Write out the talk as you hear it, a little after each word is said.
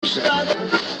Yeah,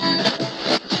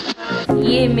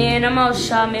 man, I'm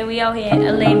outside, man. We out here in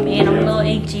LA, man. I'm Lil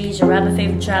AG's, a rapper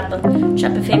favorite trapper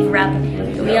favorite rapper.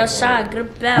 And we outside, get a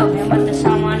bell, man. I'm about to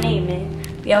sound my name,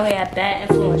 man. We out here at Bad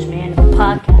Influence, man. The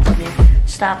podcast, man.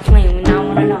 Stop playing, we now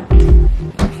wanna know.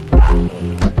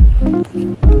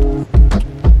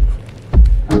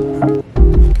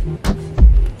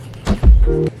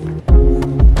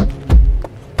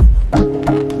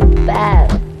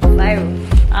 Bad, viral.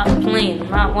 I'm playing, I'm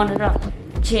not one of them.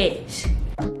 Cheers.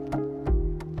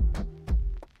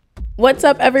 What's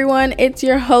up, everyone? It's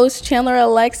your host, Chandler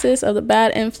Alexis of the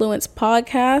Bad Influence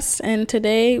podcast, and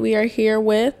today we are here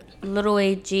with Little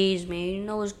AG's, man. You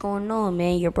know what's going on,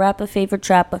 man. Your rapper favorite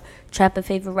trapper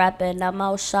favorite rapper, and I'm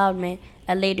outside, man.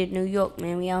 LA to New York,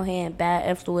 man. We out here in Bad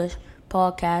Influence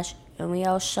podcast, and we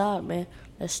outside, man.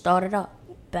 Let's start it up.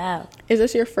 Bad. Is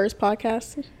this your first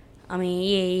podcast? I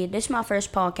mean, yeah. This is my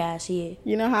first podcast, yeah.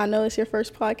 You know how I know it's your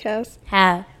first podcast?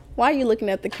 How? Why are you looking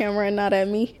at the camera and not at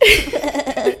me?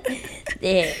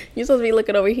 Yeah. You're supposed to be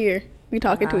looking over here. We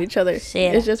talking to each other. It's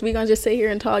just we gonna just sit here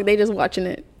and talk. They just watching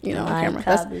it, on camera.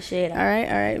 All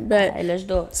right. But all right, let's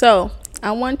do it. So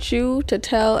I want you to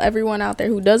tell everyone out there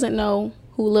who doesn't know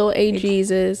who Lil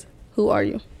AG's is. Who are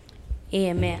you?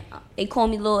 Yeah, man. They call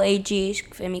me Lil AG's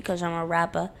for me because I'm a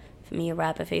rapper. For me, a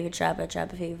rapper favorite trapper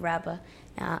favorite rapper.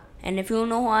 And if you don't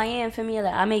know who I am, for me,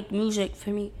 like I make music. For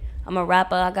me, I'm a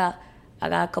rapper. I got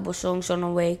a couple songs on the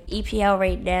way. EP out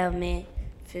right now, man.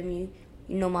 For me.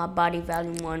 You know my Body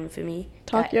Volume 1 for me.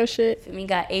 Talk your shit. For me,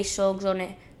 got 8 songs on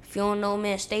it. If you don't know,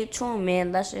 man, stay tuned,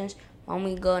 man. Lessons when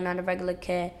we go, not a regular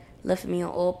kid. Look for me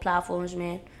on all platforms,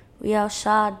 man. We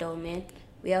outside, though, man.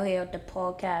 We out here at the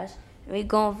podcast. And we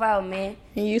going viral, man.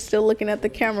 And you still looking at the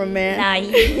camera, man. Nah,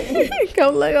 yeah.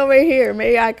 Come look over here.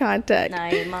 Make eye contact. Nah,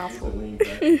 ain't my fault.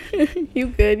 You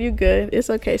good. It's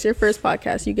okay. It's your first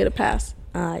podcast. You get a pass.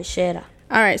 Shit. All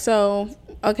right, so,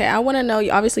 okay, I want to know,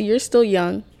 obviously, you're still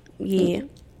young. Yeah.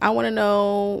 I want to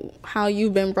know how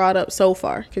you've been brought up so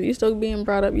far, because you're still being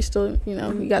brought up. You still,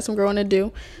 you got some growing to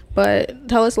do. But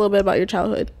tell us a little bit about your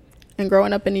childhood and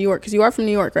growing up in New York, because you are from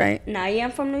New York, right? Nah, yeah,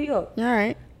 I'm from New York. All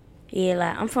right. Yeah,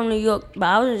 like, I'm from New York, but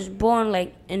I was born,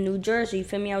 like, in New Jersey, you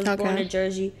feel me? I was born in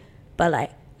Jersey, but, like,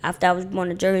 after I was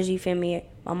born in Jersey, you feel me?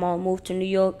 My mom moved to New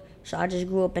York, so I just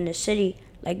grew up in the city.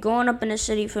 Like, growing up in the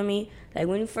city, for me, like,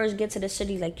 when you first get to the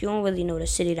city, like, you don't really know the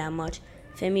city that much.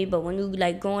 Feel me? But when you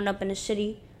like growing up in the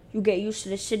city, you get used to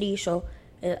the city. So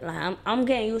like I'm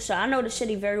getting used to. I know the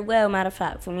city very well. Matter of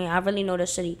fact, for me, I really know the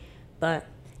city. But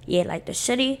yeah, like the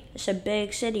city, it's a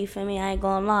big city for me. I ain't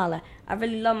gonna lie. Like I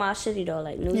really love my city though.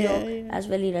 Like New York, that's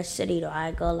really the city though. I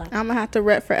ain't gonna lie. I'm gonna have to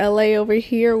rep for LA over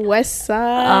here, West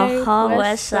Side.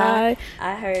 West Side.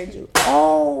 I heard you.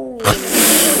 Oh.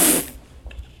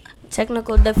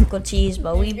 Technical difficulties,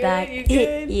 but we back.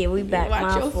 Yeah, we back.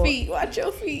 Watch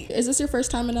your feet. Is this your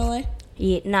first time in LA?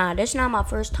 Yeah, nah, this not my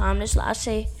first time. This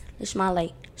is my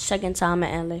like second time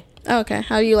in LA. Okay,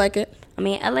 how do you like it? I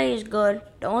mean, LA is good.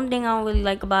 The only thing I don't really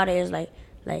like about it is like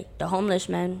the homeless,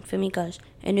 man. For me, cause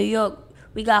in New York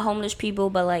we got homeless people,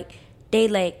 but like they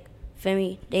like for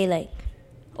me, they like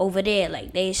over there,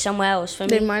 like they somewhere else. For me,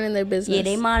 they minding their business. Yeah,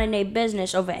 they minding their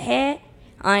business over here.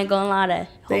 I ain't gonna lie to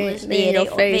homeless. They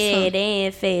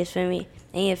ain't phased for me.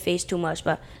 They ain't phased too much,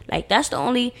 but like that's the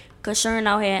only concern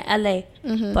out here in LA.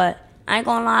 Mm-hmm. But I ain't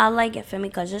gonna lie, I like it for me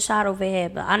because it's hot over here.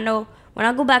 But I know when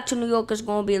I go back to New York, it's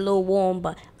gonna be a little warm.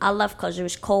 But I left because it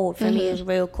was cold. For me, it's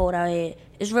real cold out here.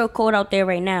 It's real cold out there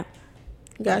right now.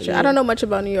 Gotcha. Yeah. I don't know much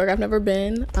about New York. I've never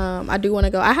been. I do want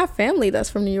to go. I have family that's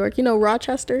from New York. You know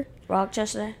Rochester?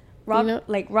 Rochester? Rochester?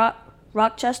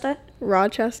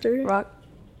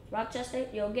 Rochester,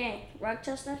 yo gang,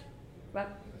 Rochester.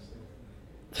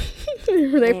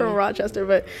 They from Rochester,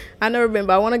 but I've never been,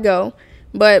 but I want to go.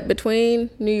 But between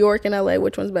New York and LA,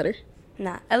 which one's better?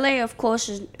 Nah, LA of course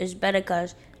is better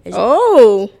cause.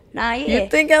 Nah, yeah. You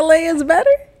think LA is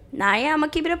better? Nah, yeah, I'm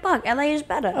gonna keep it a buck. LA is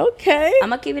better. Okay.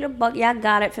 I'm gonna keep it a buck. Y'all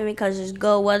got it for me cause it's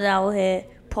good weather out here,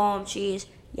 palm trees.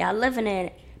 Y'all living in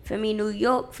it. For me, New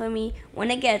York, for me, when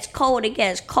it gets cold, it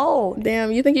gets cold.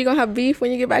 Damn, you think you're going to have beef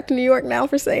when you get back to New York now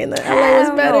for saying that LA is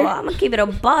better? I'm going to keep it a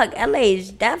buck. LA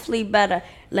is definitely better.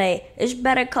 Like, it's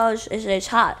better because it's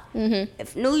hot. Mm-hmm.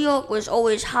 If New York was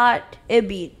always hot, it'd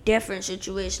be a different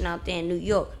situation out there in New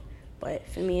York. But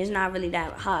for me, it's not really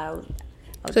that hot.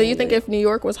 So you think if New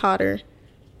York was hotter,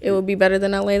 it would be better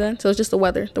than LA then? So it's just the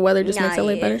weather. The weather just makes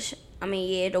LA better?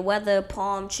 The weather,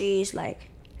 palm trees, like,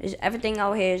 everything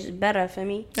out here is better for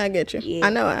me. I get you. Yeah.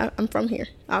 I know. I'm from here,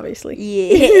 obviously.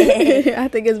 Yeah. I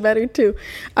think it's better, too.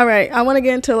 All right. I want to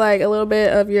get into, like, a little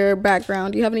bit of your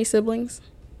background. Do you have any siblings?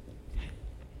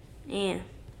 Yeah.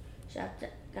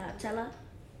 Gotta tell her.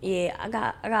 Yeah, I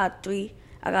got three.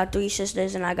 I got three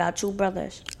sisters and I got two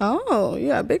brothers. Oh, you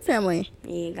got a big family.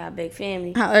 Yeah, got a big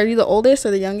family. Are you the oldest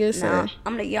or the youngest? Nah,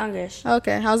 I'm the youngest.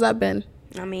 Okay, how's that been?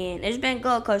 I mean, it's been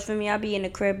good because for me, I be in the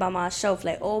crib by myself.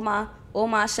 Like all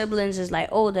my siblings is like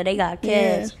older. They got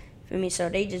kids. Yeah. For me, so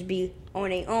they just be on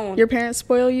their own. Your parents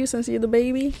spoil you since you're the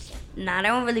baby? Nah, they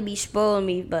don't really be spoiling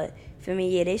me, but for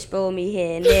me, yeah, they spoil me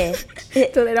here and there.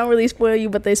 So they don't really spoil you,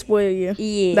 but they spoil you.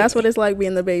 Yeah, that's what it's like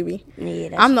being the baby. Yeah,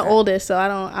 I'm the oldest, so I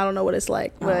don't know what it's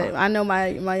like. But I know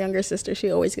my younger sister,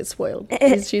 she always gets spoiled.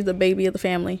 She's the baby of the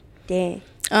family. Dang.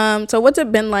 So what's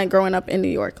it been like growing up in New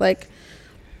York? Like,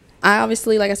 I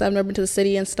obviously, like I said, I've never been to the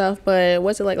city and stuff, but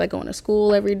what's it like going to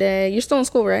school every day? You're still in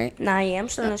school, right? Nah, yeah, I'm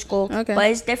still in school. Okay. But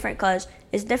it's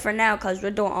different now because we're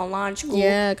doing online school.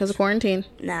 Yeah, because of quarantine.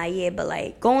 Nah, yeah, but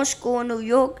like going to school in New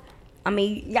York, I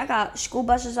mean, y'all got school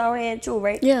buses out here too,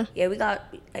 right? Yeah. Yeah, we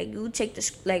got, like, you take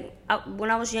the, like, when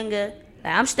I was younger,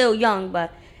 like, I'm still young,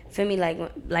 but for me,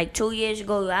 like 2 years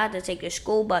ago, I had to take the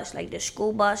school bus, like the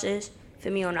school buses,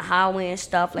 for me, on the highway and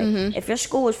stuff. Like, if your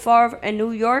school is far in New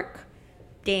York,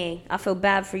 dang, I feel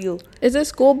bad for you. Is it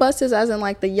school buses as in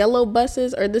like the yellow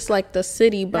buses or this like the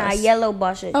city bus? Nah, yellow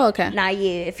buses. Oh, okay. Nah,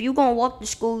 yeah. If you gonna walk to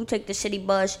school, you take the city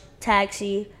bus,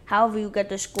 taxi, however you get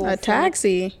to school. A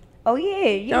taxi? Oh, yeah.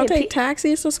 Y'all take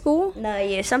taxis to school? Nah,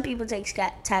 yeah. Some people take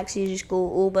taxis to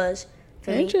school, Ubers.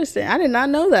 Interesting. I did not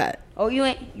know that. Oh, you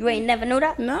ain't never know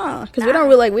that? No, because we don't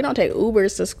really we don't take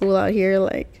Ubers to school out here.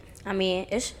 Like, I mean,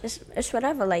 it's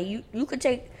whatever. Like you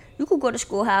could go to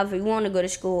school however you want to go to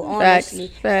school. Honestly,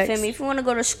 facts. Feel me? If you want to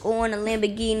go to school in a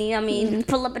Lamborghini, I mean,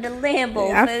 pull up in a Lambo.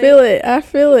 Yeah, I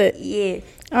feel it. Yeah.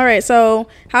 All right. So,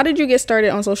 how did you get started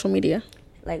on social media?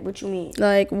 Like, what you mean?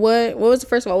 Like, what was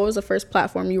first of all? What was the first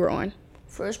platform you were on?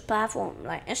 First platform,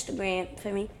 like Instagram.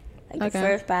 For me, like the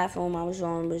first platform I was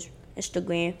on was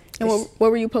Instagram. And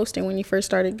what were you posting when you first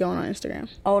started going on Instagram?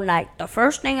 Oh, like the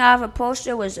first thing I ever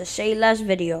posted was a Say Less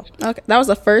video. Okay, that was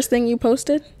the first thing you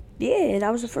posted? Yeah,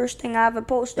 that was the first thing I ever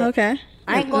posted. Okay.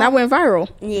 And that went viral.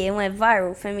 Yeah, it went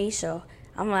viral for me, so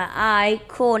I'm like, alright,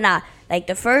 cool. Nah, like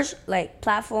the first like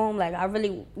platform like I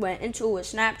really went into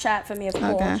was Snapchat for me, of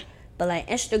course. But like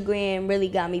Instagram really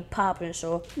got me popping,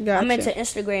 so I'm into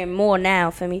Instagram more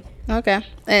now for me. Okay.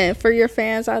 And for your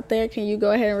fans out there, can you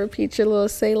go ahead and repeat your little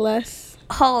Say Less?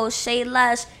 Oh, Say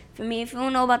Less. For me, if you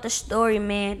don't know about the story,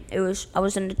 man, I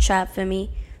was in the trap for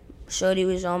me. Shorty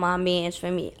was on my mans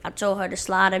for me. I told her to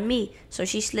slide at me, so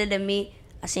she slid at me.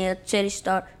 I seen her titties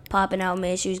start popping out,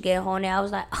 man. She was getting horny. I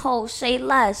was like, oh, Say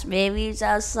Less, man. We was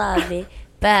outside, man.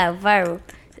 Bad, viral.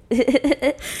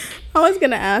 I was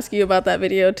gonna ask you about that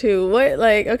video too. What,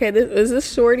 like, okay, is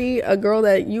this shorty a girl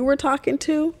that you were talking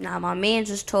to? Nah, my man's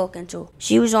was talking to.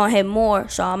 She was on him more,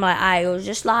 so I'm like, alright, it was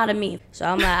just lie to me. So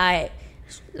I'm like, alright,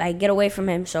 like, get away from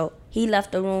him. So he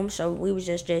left the room, so we was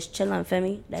just chilling, feel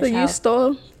me? That's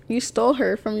you stole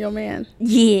her from your man.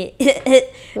 Yeah.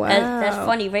 Wow. That's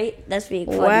funny, right? That's being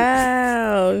funny.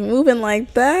 Wow, moving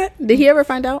like that. Did he ever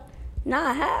find out?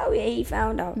 Nah, hell yeah, he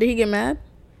found out. Did he get mad?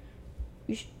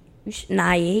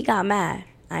 Nah, yeah, he got mad.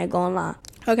 I ain't gonna lie.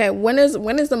 Okay, when is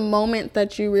the moment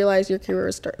that you realize your career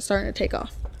is starting to take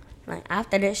off? Like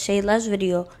after the Say Less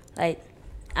video, I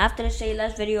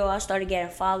started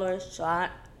getting followers. So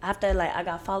after I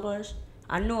got followers,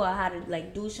 I knew I had to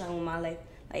like do something with my life.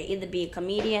 Like either be a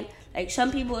comedian. Like some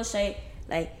people would say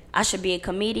like I should be a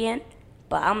comedian,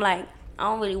 but I'm like I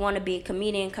don't really want to be a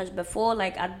comedian because before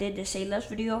like I did the Say Less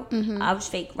video, I was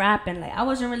fake rapping. Like I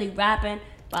wasn't really rapping.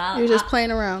 But you're just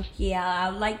playing around. Yeah, I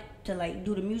like to like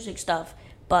do the music stuff.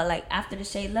 But like after the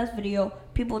Say Less video,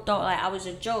 people thought like I was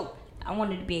a joke. I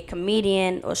wanted to be a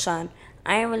comedian or something.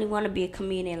 I didn't really want to be a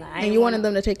comedian. Like, and you wanted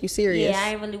them to take you serious. Yeah,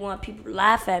 I didn't really want people to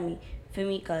laugh at me, for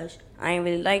me, because I didn't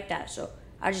really like that. So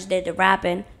I just did the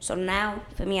rapping. So now,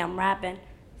 for me, I'm rapping,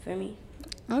 for me.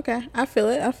 Okay, I feel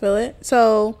it.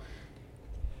 So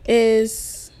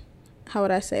how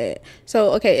would I say it?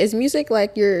 So, okay, is music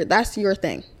like that's your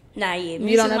thing? Nah, yeah.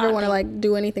 You don't ever want to like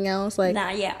do anything else, like?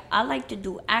 Nah, yeah. I like to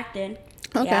do acting.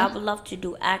 Okay. Yeah, I would love to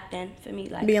do acting for me,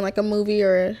 like being like a movie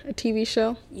or a TV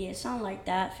show. Yeah, something like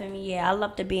that for me. Yeah, I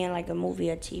love to be in like a movie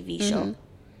or TV show.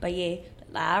 But yeah,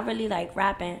 like I really like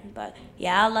rapping. But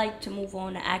yeah, I like to move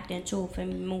on to acting too. For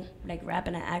me, move like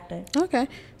rapping and acting. Okay.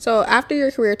 So after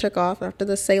your career took off, after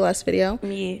the Say Less video,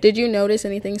 did you notice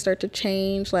anything start to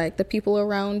change, like the people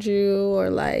around you, or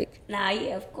like? Nah,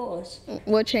 yeah, of course.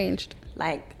 What changed?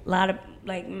 Like a lot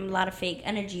of fake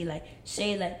energy. Like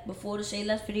before the Say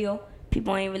Less video,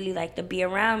 people ain't really like to be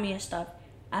around me and stuff.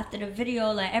 After the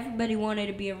video, like everybody wanted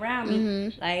to be around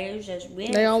me. Like it was just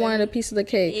weird. They all wanted a piece of the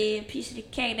cake. Yeah, a piece of the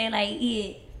cake. They like,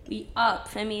 yeah, we up,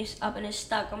 feel me? It's up and it's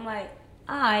stuck. I'm like,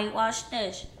 alright, watch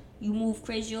this. You move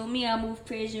crazy on me, I move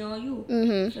crazy on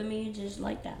you. Feel me? Just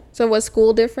like that. So was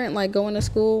school different, like going to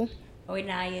school? Oh,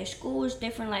 nah, yeah, school is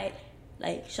different.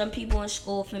 Like some people in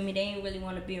school, feel me, they ain't really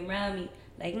want to be around me.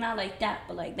 Like, not like that,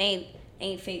 but like, they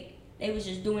ain't fake. They was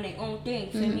just doing their own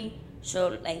thing, feel me?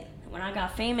 So, like, when I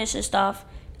got famous and stuff,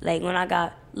 like, when I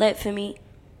got lit, for me,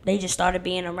 they just started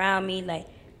being around me, like,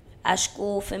 at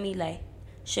school, for me, like,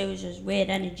 shit was just weird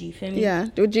energy, for me. Yeah.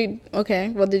 Did you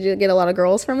get a lot of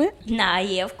girls from it? Nah,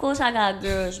 yeah, of course I got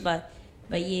girls, but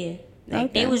yeah.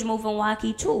 Like, they was moving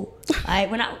wacky, too.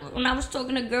 Like, when I was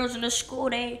talking to girls in the school,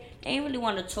 they ain't really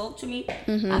want to talk to me.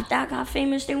 After I got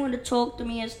famous, they want to talk to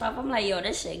me and stuff. I'm like, yo,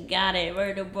 this shit got it.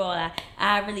 Word of bro.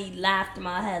 I really laughed in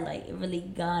my head. Like, it really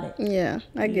got it. Yeah,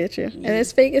 I get you. And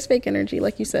it's fake energy,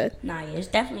 like you said. Nah, yeah, it's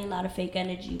definitely a lot of fake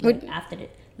energy like, after that.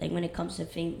 Like, when it comes to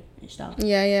fame and stuff.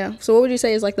 Yeah. So what would you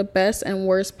say is, like, the best and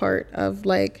worst part of,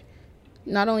 like,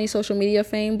 not only social media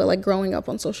fame, but, like, growing up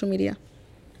on social media?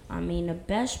 I mean, the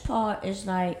best part is,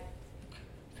 like,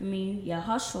 for me, your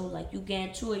hustle. Like, you get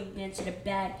into it, you get into the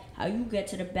bag. How you get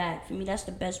to the bag. For me, that's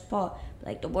the best part.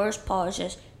 Like, the worst part is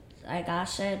just, like I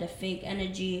said, the fake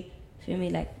energy. For me,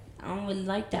 like, I don't really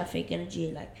like that fake energy.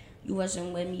 Like, you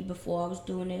wasn't with me before I was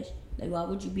doing this. Like, why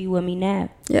would you be with me now?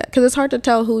 Yeah, because it's hard to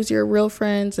tell who's your real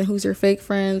friends and who's your fake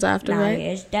friends after, right?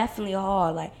 Yeah, it's definitely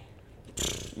hard. Like,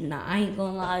 nah, I ain't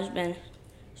gonna lie.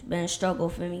 It's been a struggle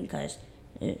for me because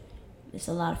it's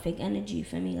a lot of fake energy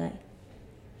for me. Like,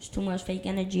 there's too much fake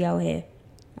energy out here.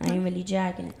 I ain't really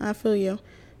jacking it. I feel you.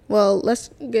 Well, let's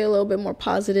get a little bit more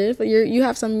positive. You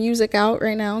have some music out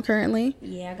right now currently?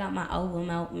 Yeah, I got my album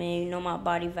out, man. You know, my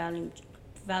Body Volume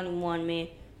 1, man.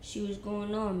 She was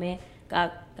going on, man.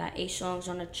 Got 8 songs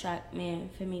on the track, man.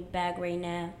 For me, Bag Right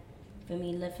Now. For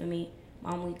me, Live For Me.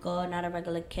 Mom We God, Not a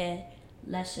Regular Kid.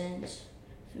 Lessons.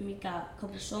 For me, got a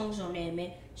couple songs on there,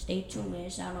 man. Stay tuned, man.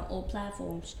 It's out on all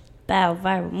platforms. Bow,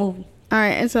 viral movie. All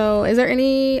right, and so is there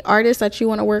any artists that you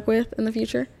want to work with in the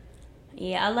future?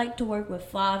 Yeah, I like to work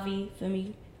with Favi, for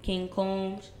me, King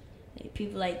Combs, like,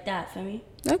 people like that, for me.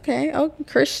 Okay. Oh,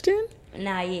 Christian?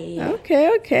 Nah, yeah.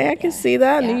 Okay. I can see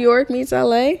that. Yeah. New York meets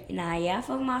LA. Nah, yeah, I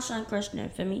fuck my son Christian,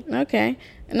 for me. Okay.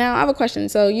 Now, I have a question.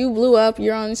 So, you blew up.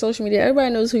 You're on social media.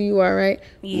 Everybody knows who you are, right?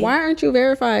 Yeah. Why aren't you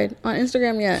verified on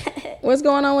Instagram yet? What's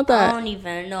going on with that? I don't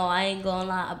even know. I ain't gonna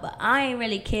lie. But I ain't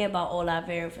really care about all that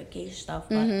verification stuff.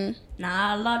 But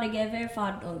nah, I love to get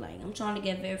verified, though. Like, I'm trying to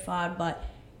get verified. But,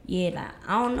 yeah, like,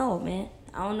 I don't know, man.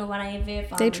 I don't know why I ain't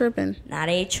verified. They tripping. Nah,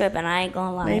 they tripping. I ain't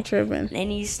gonna lie. They tripping. They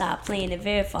need to stop playing to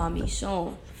verify me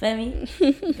soon. Feel me?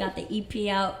 Got the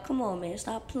EP out. Come on, man.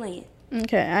 Stop playing.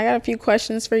 Okay, I got a few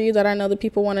questions for you that I know the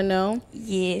people want to know.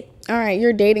 Yeah. All right,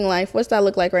 your dating life. What's that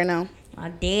look like right now? My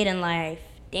dating life.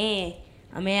 Damn.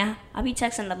 I mean, I be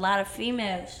texting a lot of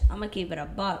females. I'm going to keep it a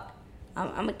buck.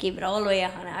 I'm going to keep it all the way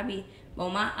 100. But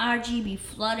my RG be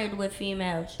flooded with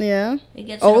females. Yeah. It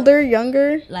gets older,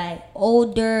 younger? Like,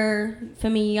 older, for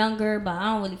me, younger, but I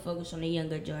don't really focus on the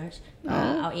younger joints.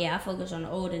 I focus on the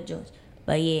older joints.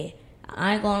 But, yeah,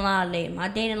 I ain't gonna lie, like, my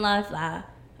dating life, like,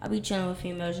 I be chilling with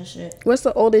females and shit. What's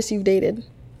the oldest you've dated?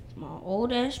 My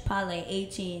oldest, probably like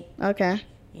 18. Okay.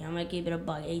 Yeah, I'm gonna keep it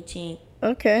about 18.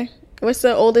 Okay. What's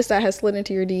the oldest that has slid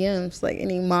into your DMs? Like,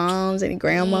 any moms, any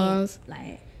grandmas? Yeah,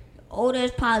 like,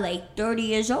 oldest, probably like 30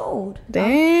 years old.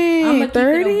 Dang, I'm gonna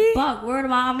 30? keep it a buck. Word of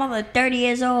my mother, 30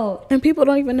 years old. And people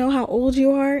don't even know how old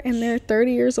you are, and they're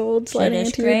 30 years old sliding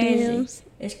into your DMs.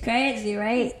 It's crazy,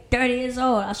 right? 30 years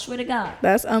old, I swear to God.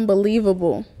 That's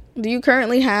unbelievable. Do you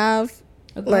currently have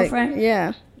a girlfriend? Like,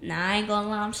 yeah. Nah, I ain't gonna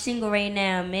lie, I'm single right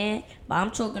now, man. But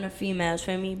I'm talking to females,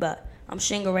 for me, but I'm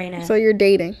single right now. So you're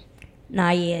dating?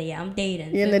 Nah, yeah, I'm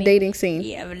dating. You're in the dating scene?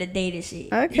 Yeah, I'm in the dating scene.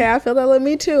 Okay, I feel that with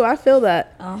me too. I feel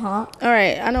that. Uh-huh. All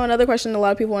right, I know another question a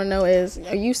lot of people want to know is,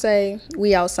 you say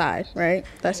we outside, right?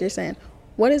 That's what you're saying.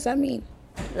 What does that mean?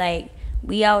 Like,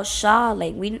 we outside,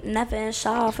 like, we never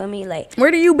inside, for me, like. Where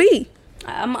do you be?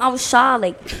 I'm outside,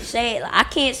 like, I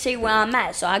can't say where I'm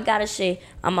at, so I gotta say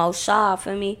I'm outside,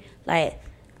 for me. Like,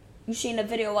 you seen the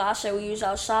video where I said we was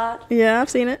outside? Yeah, I've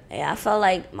seen it. Yeah, I felt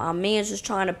like my mans was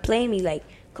trying to play me, like,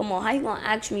 come on, how you gonna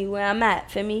ask me where I'm at,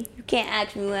 for me? You can't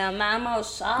ask me where I'm at, I'm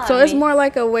outside. So it's more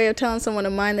like a way of telling someone to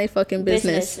mind their fucking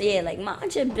business. Yeah, like,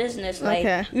 mind your business, like,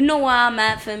 okay. You know where I'm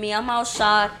at, for me, I'm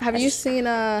outside. Have you seen,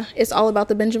 It's All About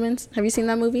the Benjamins? Have you seen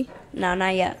that movie? No,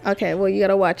 not yet. Okay, well, you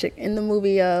gotta watch it. In the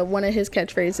movie, one of his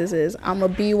catchphrases is, I'ma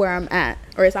be where I'm at,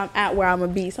 or it's I'm at where I'ma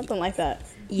be, something like that.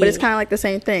 But it's kind of like the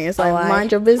same thing. It's like,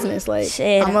 mind your business. Like,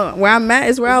 Shit. where I'm at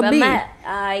is where I'll be.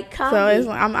 So it's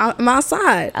like, I'm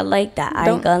outside. I like that. I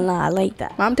ain't gonna lie. I like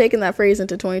that. I'm taking that phrase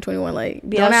into 2021. Like,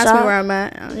 don't ask me where I'm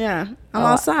at. Yeah, I'm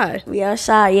outside. We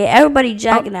outside. Yeah, everybody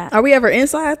jacking that. Are we ever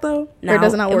inside, though? No, or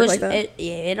does it not work like that?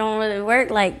 It don't really work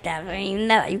like that. I mean,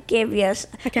 you can't be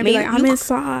outside. I can't be like, I'm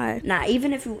inside. Nah,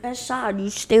 even if you inside, you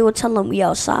still tell them we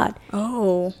outside.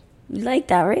 Oh. You like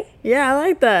that, right? Yeah, I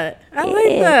like that. I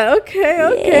like that.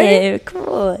 Okay. Yeah,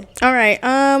 cool. All right.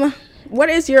 What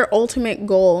is your ultimate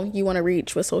goal you want to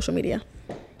reach with social media?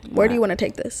 Where do you want to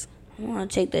take this? I want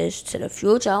to take this to the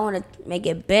future. I want to make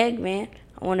it big, man.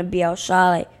 I want to be outside,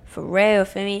 like, for real,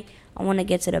 for me. I want to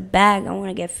get to the bag. I want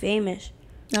to get famous.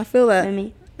 I feel that. For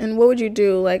me. And what would you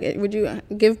do? Like, would you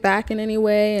give back in any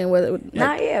way? And whether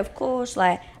yeah, of course.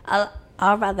 Like, I'd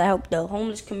rather help the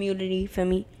homeless community, for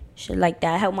me. Shit like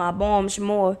that. Help my moms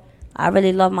more. I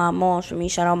really love my moms, for me.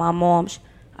 Shout out my moms.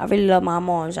 I really love my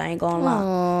moms. I ain't gonna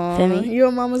lie. Feel me? You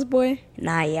a mama's boy?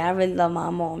 Nah, yeah, I really love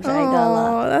my moms. I ain't gonna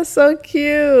lie. Oh, that's so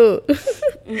cute.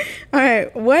 All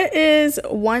right. What is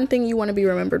one thing you want to be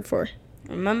remembered for?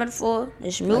 Remembered for?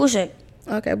 It's music.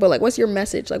 Okay, but like, what's your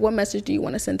message? Like, what message do you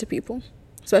want to send to people?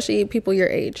 Especially people your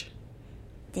age.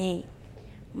 Dang.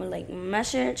 But like,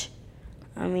 message?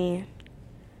 I mean,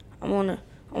 I wanna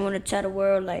tell the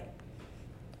world, like,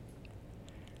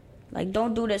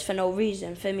 don't do this for no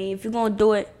reason. Feel me? If you're gonna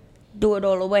do it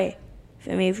all the way.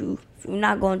 Feel me? If you're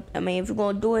not gonna, if you're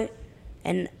gonna do it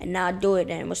and not do it,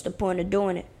 then what's the point of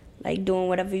doing it? Like, doing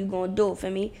whatever you're gonna do.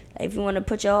 Feel me? Like, if you wanna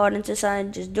put your heart into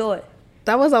something, just do it.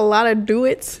 That was a lot of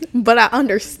do-its, but I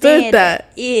understood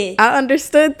that. Yeah. I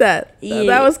understood that. Yeah.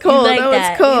 That was cool. Like that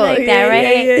was cool. You like that,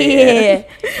 right? Yeah.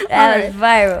 That was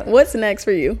viral. What's next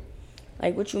for you?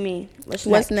 Like, what you mean?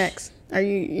 What's next? Are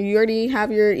you already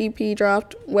have your EP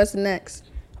dropped? What's next?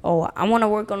 Oh, I want to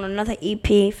work on another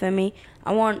EP for me.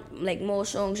 I want, like, more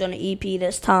songs on the EP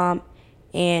this time,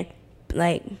 and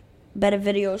like better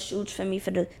video shoots for me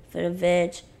for the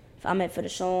vids. For the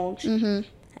songs.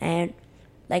 And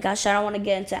like I said, I want to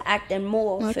get into acting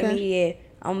more. For me, yeah.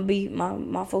 I'm gonna be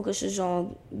my focus is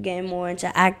on getting more into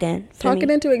acting. Talk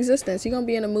it into existence. You're gonna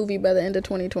be in a movie by the end of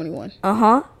 2021.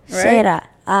 Right? Say that.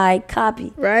 I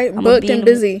copy. Right? Booked and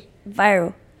busy.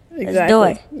 Viral. Exactly. Let's do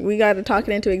it. We got to talk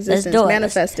it into existence. Let's do it.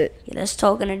 Manifest it. Let's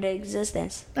talk it into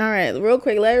existence. All right. Real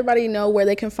quick, let everybody know where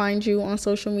they can find you on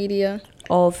social media.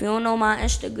 Oh, if you don't know my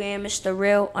Instagram, it's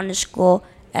 _LIL_AJs.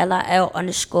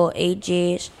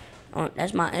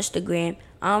 That's my Instagram.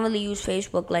 I don't really use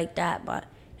Facebook like that, but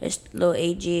it's Lil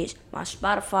AJs. My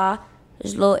Spotify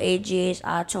is Lil AJs.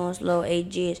 iTunes, Lil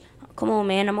AJs. Come on,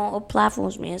 man. I'm on all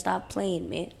platforms, man. Stop playing,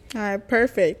 man. All right,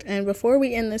 perfect. And before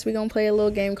we end this, we're going to play a little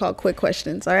game called Quick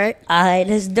Questions, all right? All right,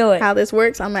 let's do it. How this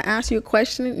works, I'm going to ask you a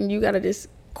question, and you got to just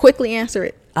quickly answer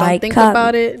it. Don't think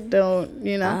about it. Don't,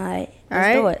 you know. All right,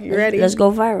 let's do it. You ready? Let's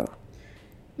go viral.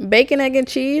 Bacon, egg, and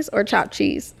cheese or chopped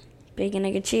cheese? Bacon,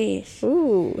 egg, and cheese.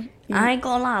 Ooh. I ain't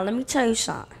gonna lie. Let me tell you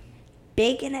something.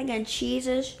 Bacon, egg, and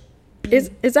cheeses. Is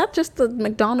that just the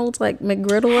McDonald's, like,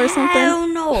 McGriddle or something? Hell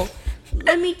no.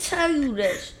 Let me tell you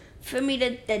this. For me,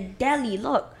 the deli,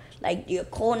 look. Like, your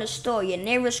corner store, your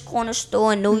nearest corner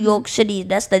store in New York City,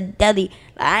 that's the deli.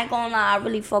 Like, I ain't gonna lie, I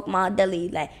really fuck my deli,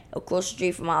 like, across the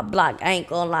street from my block. I ain't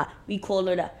gonna lie. We call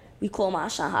my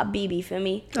son Habibi, for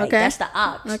me. Like, okay. That's the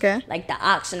ox. Okay. Like, the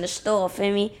ox in the store, for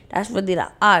me. That's really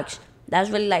the ox. That's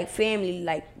really, like, family.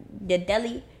 Like, the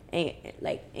deli, and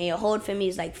your whole family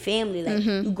is, like, family. Like,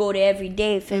 you go there every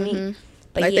day, for me.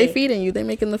 But like, they feeding you. They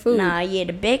making the food. Nah, yeah,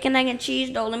 the bacon, egg, and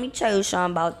cheese, though, let me tell you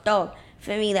something about dog.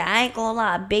 For me, like, I ain't gonna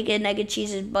lie, bacon, egg, and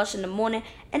cheese is bust in the morning.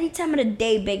 Any time of the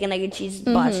day, bacon, egg, and cheese is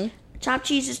bust. Chopped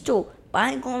cheeses too. But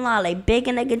I ain't gonna lie, like,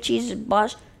 bacon, egg, and cheese is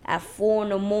bust at 4 in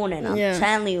the morning. I'm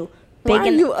telling you. Why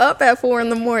are you up at 4 in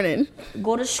the morning?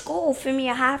 Go to school. For me,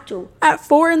 I have to. At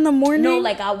 4 in the morning? No,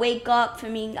 like, I wake up, for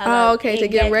me. To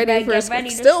get ready for school.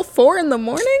 Still 4 in the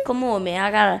morning? Come on, man. I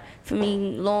got for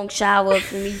me, long shower,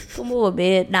 for me. Come on,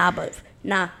 man.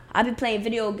 Nah, I be playing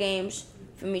video games.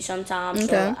 For me sometimes,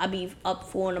 so I be up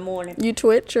 4 in the morning. You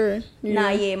Twitch or?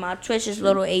 My Twitch is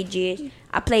Little AJ.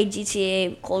 I play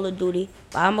GTA, Call of Duty,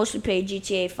 but I mostly play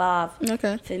GTA 5.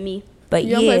 Okay. For me, but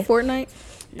you don't play Fortnite?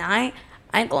 Nah, I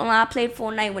ain't gonna lie. I played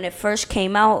Fortnite when it first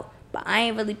came out, but I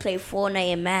ain't really played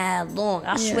Fortnite in mad long.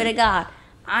 I swear to God,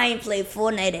 I ain't played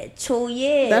Fortnite in 2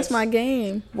 years. That's my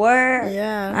game. Word.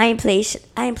 Yeah. I ain't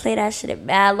play that shit in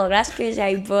mad long. That's crazy how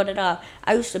you brought it up.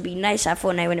 I used to be nice at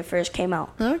Fortnite when it first came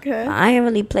out. Okay. But I ain't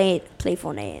really play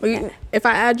Fortnite. If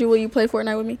I add you, will you play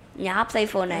Fortnite with me? Yeah, I'll play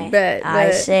Fortnite. Bet.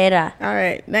 I say that. All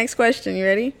right. Next question. You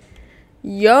ready?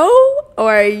 Yo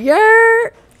or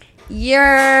yer?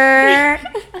 Yeah.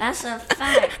 That's a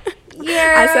fact.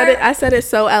 Yeah. I said it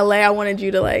so LA. I wanted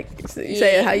you to like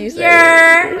say it how you say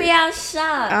it. We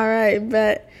outside. All right,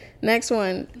 bet. Next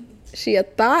one. She a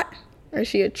thought or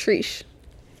she a treesh?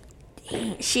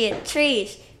 She a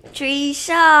treesh.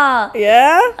 Treesha.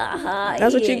 Yeah?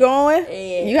 That's what you going with?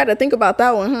 Yeah. You had to think about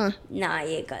that one, huh? Nah,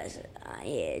 yeah, cause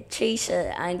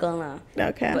Treesha, I ain't gonna lie.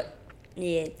 Okay. But,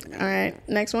 yeah. All right.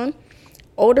 Next one.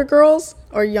 Older girls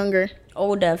or younger?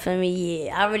 Older for me,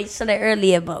 yeah. I already said it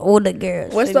earlier, but older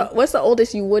girls. What's the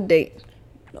oldest you would date?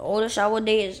 The oldest I would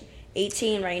date is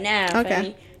 18 right now.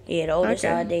 Okay. Yeah, the oldest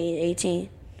I would date is 18.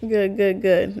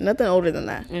 Good. Nothing older than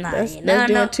that. That's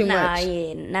doing too much.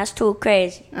 Yeah, that's too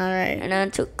crazy. All right.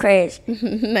 Nothing too crazy.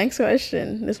 Next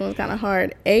question. This one's kind of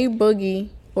hard. A Boogie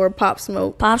or Pop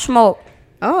Smoke? Pop Smoke.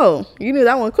 Oh, you knew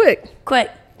that one quick.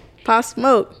 Pop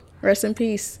Smoke. Rest in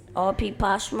peace. R.P.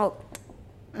 Pop Smoke.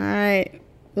 All right.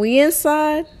 We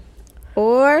inside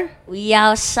or? We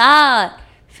outside.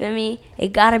 Feel me?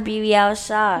 It gotta be we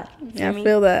outside. I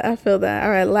feel that.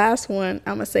 All right, last one.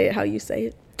 I'm going to say it how you say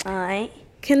it. All right.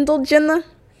 Kendall Jenner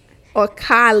or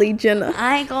Kylie Jenner?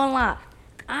 I ain't gonna lie.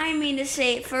 I ain't mean to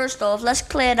say it first off. Let's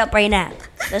clear it up right now.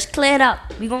 Let's clear it up.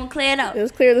 We gonna clear it up.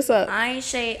 Let's clear this up. I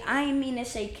ain't mean to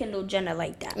say Kendall Jenner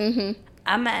like that. Mm-hmm.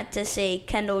 I meant to say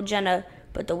Kendall Jenner,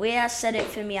 but the way I said it,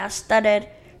 for me, I stuttered,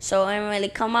 so it didn't really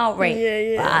come out right.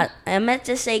 Yeah. But I meant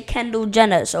to say Kendall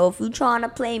Jenner, so if you trying to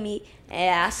play me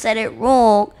and I said it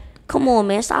wrong, come on,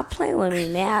 man, stop playing with me,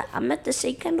 man. I meant to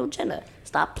say Kendall Jenner.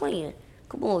 Stop playing.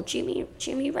 Come on, treat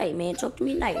me right, man. Talk to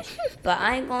me nice. But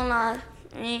I ain't gonna lie,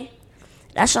 man.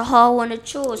 That's a hard one to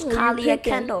choose. Kylie or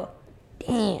Kendall.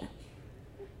 Damn.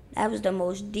 That was the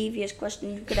most devious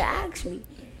question you could have asked me.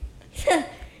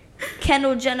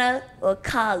 Kendall Jenner or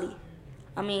Kylie?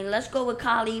 I mean, let's go with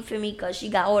Kylie for me because she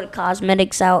got all the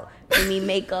cosmetics out for me,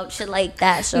 makeup, shit like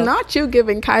that. So not you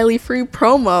giving Kylie free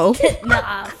promo.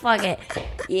 Nah, fuck it.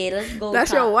 Yeah, let's go.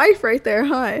 That's your wife right there,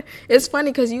 huh? It's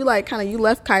funny because you like you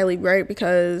left Kylie, right?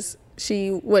 Because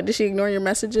did she ignore your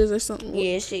messages or something?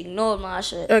 Yeah, she ignored my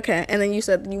shit. Okay, and then you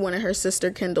said you wanted her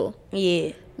sister Kendall.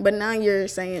 Yeah. But now you're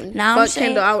saying, fuck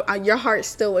Kendall, your heart's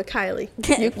still with Kylie.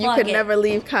 You could never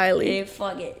leave Kylie. Yeah,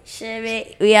 fuck it.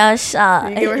 Shit, we outside.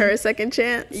 You giving her a second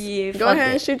chance? Yeah, Go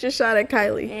ahead and shoot your shot at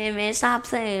Kylie. Yeah, man, stop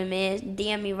playing, man.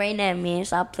 DM me right now, man.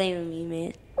 Stop playing with me,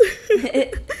 man.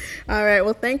 All right,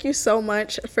 well, thank you so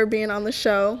much for being on the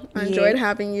show. I enjoyed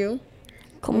having you.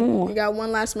 Come on. You got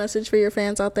one last message for your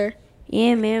fans out there?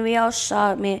 Yeah, man, we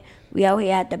outside, man. We out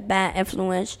here at the Bad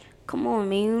Influence. Come on,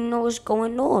 man. You know what's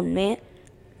going on, man.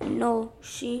 You know,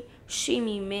 see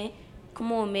me, man.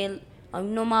 Come on, man. You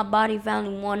know my body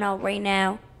value 1 out right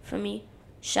now for me.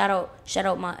 Shout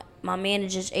out my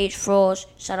managers, H. Frost.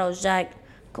 Shout out Zach.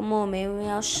 Come on, man. We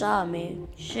outside, man.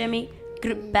 Shimmy.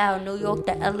 Grip Bow, New York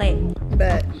to LA.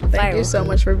 Bet. Thank you so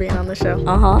much for being on the show.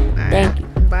 Thank you.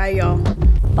 Bye, y'all.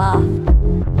 Bye.